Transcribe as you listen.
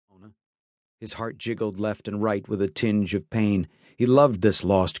His heart jiggled left and right with a tinge of pain. He loved this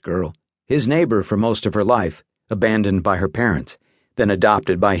lost girl, his neighbor for most of her life, abandoned by her parents, then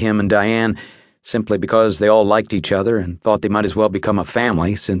adopted by him and Diane, simply because they all liked each other and thought they might as well become a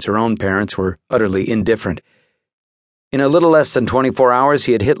family since her own parents were utterly indifferent. In a little less than 24 hours,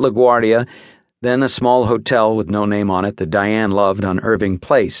 he had hit LaGuardia, then a small hotel with no name on it that Diane loved on Irving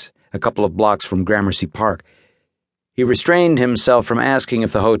Place, a couple of blocks from Gramercy Park. He restrained himself from asking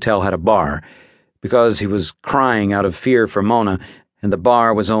if the hotel had a bar, because he was crying out of fear for Mona, and the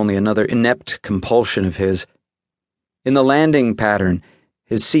bar was only another inept compulsion of his. In the landing pattern,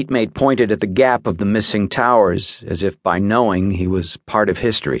 his seatmate pointed at the gap of the missing towers, as if by knowing he was part of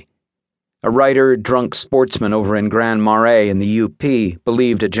history. A writer, drunk sportsman over in Grand Marais in the UP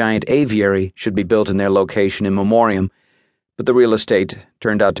believed a giant aviary should be built in their location in memoriam, but the real estate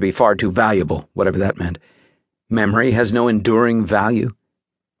turned out to be far too valuable, whatever that meant. Memory has no enduring value.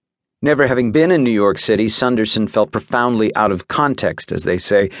 Never having been in New York City, Sunderson felt profoundly out of context, as they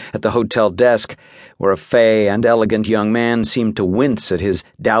say, at the hotel desk, where a fey and elegant young man seemed to wince at his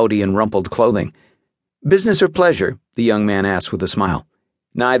dowdy and rumpled clothing. "Business or pleasure?" the young man asked with a smile.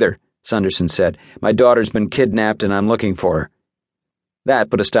 "Neither," Sunderson said. "My daughter's been kidnapped and I'm looking for her." That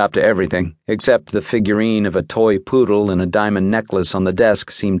put a stop to everything, except the figurine of a toy poodle and a diamond necklace on the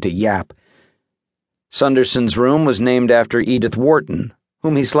desk seemed to yap. Sunderson's room was named after Edith Wharton,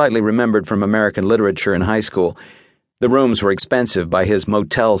 whom he slightly remembered from American literature in high school. The rooms were expensive by his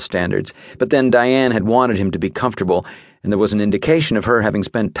motel standards, but then Diane had wanted him to be comfortable, and there was an indication of her having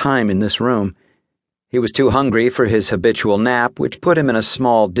spent time in this room. He was too hungry for his habitual nap, which put him in a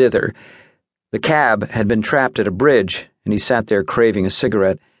small dither. The cab had been trapped at a bridge, and he sat there craving a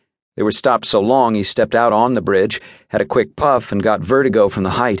cigarette. They were stopped so long he stepped out on the bridge, had a quick puff, and got vertigo from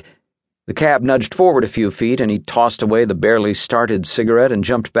the height. The cab nudged forward a few feet, and he tossed away the barely started cigarette and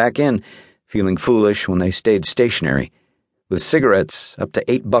jumped back in, feeling foolish when they stayed stationary. With cigarettes up to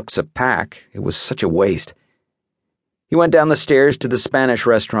 $8 a pack, it was such a waste. He went down the stairs to the Spanish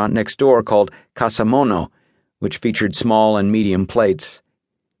restaurant next door called Casa Mono, which featured small and medium plates.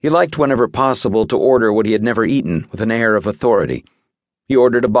 He liked whenever possible to order what he had never eaten with an air of authority. He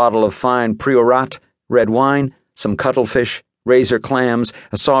ordered a bottle of fine Priorat, red wine, some cuttlefish, razor clams,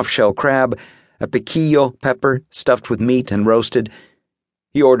 a soft-shell crab, a piquillo pepper stuffed with meat and roasted.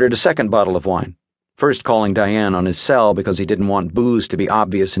 He ordered a second bottle of wine, first calling Diane on his cell because he didn't want booze to be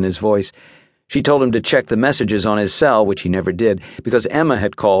obvious in his voice. She told him to check the messages on his cell, which he never did, because Emma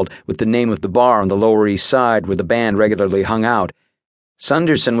had called with the name of the bar on the Lower East Side where the band regularly hung out.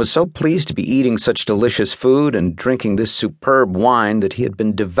 Sunderson was so pleased to be eating such delicious food and drinking this superb wine that he had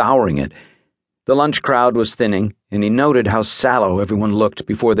been devouring it. The lunch crowd was thinning, and he noted how sallow everyone looked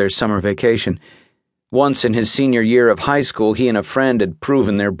before their summer vacation. Once in his senior year of high school, he and a friend had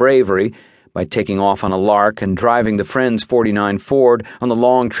proven their bravery by taking off on a lark and driving the friend's '49 Ford on the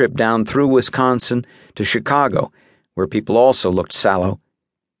long trip down through Wisconsin to Chicago, where people also looked sallow.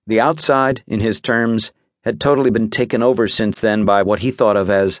 The outside, in his terms, had totally been taken over since then by what he thought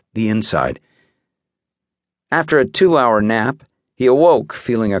of as the inside. After a 2-hour nap, he awoke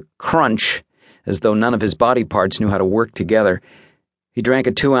feeling a crunch, as though none of his body parts knew how to work together. He drank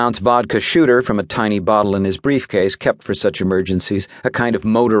a 2-ounce vodka shooter from a tiny bottle in his briefcase kept for such emergencies, a kind of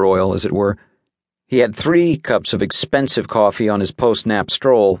motor oil, as it were. He had 3 cups of expensive coffee on his post-nap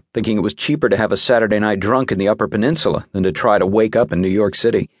stroll, thinking it was cheaper to have a Saturday night drunk in the Upper Peninsula than to try to wake up in New York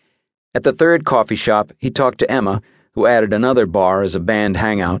City. At the third coffee shop, he talked to Emma, who added another bar as a band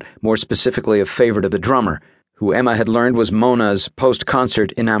hangout, more specifically a favorite of the drummer, who Emma had learned was Mona's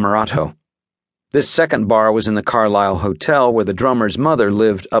post-concert inamorato. This second bar was in the Carlisle Hotel, where the drummer's mother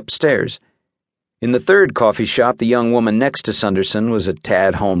lived upstairs. In the third coffee shop, the young woman next to Sunderson was a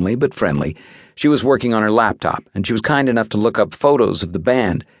tad homely but friendly. She was working on her laptop, and she was kind enough to look up photos of the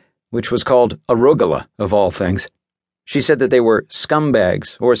band, which was called Arugula, of all things. She said that they were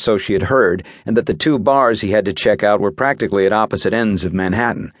scumbags, or so she had heard, and that the 2 bars he had to check out were practically at opposite ends of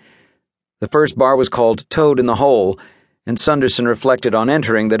Manhattan. The first bar was called Toad in the Hole, and Sunderson reflected on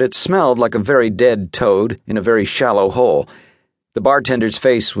entering that it smelled like a very dead toad in a very shallow hole. The bartender's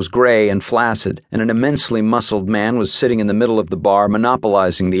face was gray and flaccid, and an immensely muscled man was sitting in the middle of the bar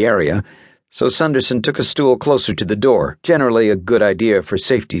monopolizing the area, so Sunderson took a stool closer to the door, generally a good idea for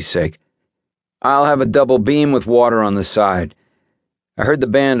safety's sake. "I'll have a double beam with water on the side. I heard the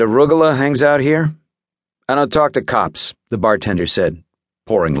band Arugula hangs out here." "I don't talk to cops," the bartender said,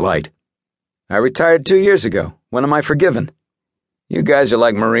 pouring light. "I retired 2 years ago. When am I forgiven?" "You guys are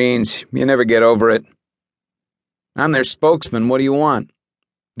like Marines. You never get over it." "I'm their spokesman. What do you want?"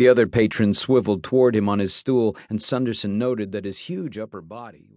 The other patron swiveled toward him on his stool, and Sunderson noted that his huge upper body